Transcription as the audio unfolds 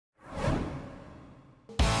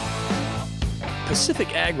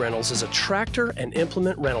Pacific Ag Rentals is a tractor and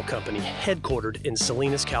implement rental company headquartered in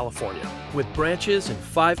Salinas, California, with branches in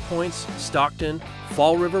Five Points, Stockton,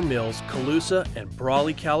 Fall River Mills, Colusa, and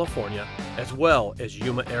Brawley, California, as well as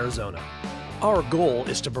Yuma, Arizona. Our goal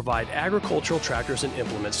is to provide agricultural tractors and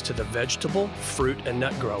implements to the vegetable, fruit, and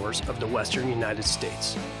nut growers of the western United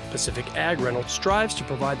States. Pacific Ag Rental strives to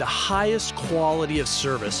provide the highest quality of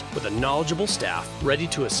service with a knowledgeable staff ready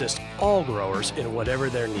to assist all growers in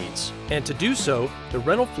whatever their needs. And to do so, the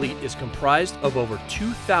rental fleet is comprised of over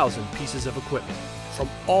 2,000 pieces of equipment from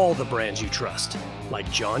all the brands you trust, like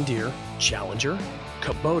John Deere, Challenger,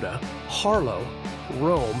 Kubota, Harlow,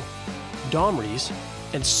 Rome, Domreys,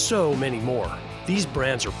 and so many more. These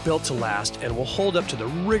brands are built to last and will hold up to the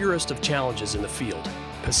rigorous of challenges in the field.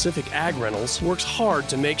 Pacific Ag Rentals works hard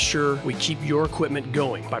to make sure we keep your equipment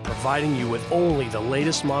going by providing you with only the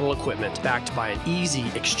latest model equipment backed by an easy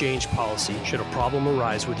exchange policy should a problem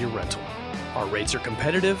arise with your rental. Our rates are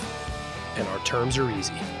competitive and our terms are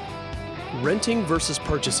easy. Renting versus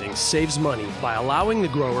purchasing saves money by allowing the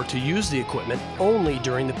grower to use the equipment only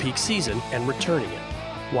during the peak season and returning it,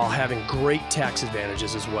 while having great tax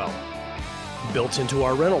advantages as well. Built into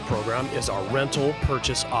our rental program is our rental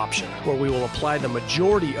purchase option, where we will apply the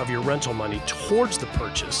majority of your rental money towards the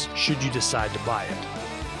purchase should you decide to buy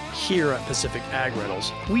it. Here at Pacific Ag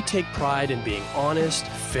Rentals, we take pride in being honest,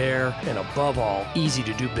 fair, and above all, easy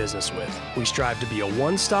to do business with. We strive to be a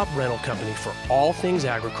one-stop rental company for all things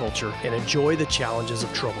agriculture and enjoy the challenges of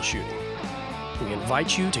troubleshooting. We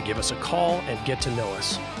invite you to give us a call and get to know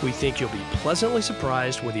us. We think you'll be pleasantly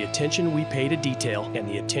surprised with the attention we pay to detail and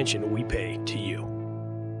the attention we pay to you.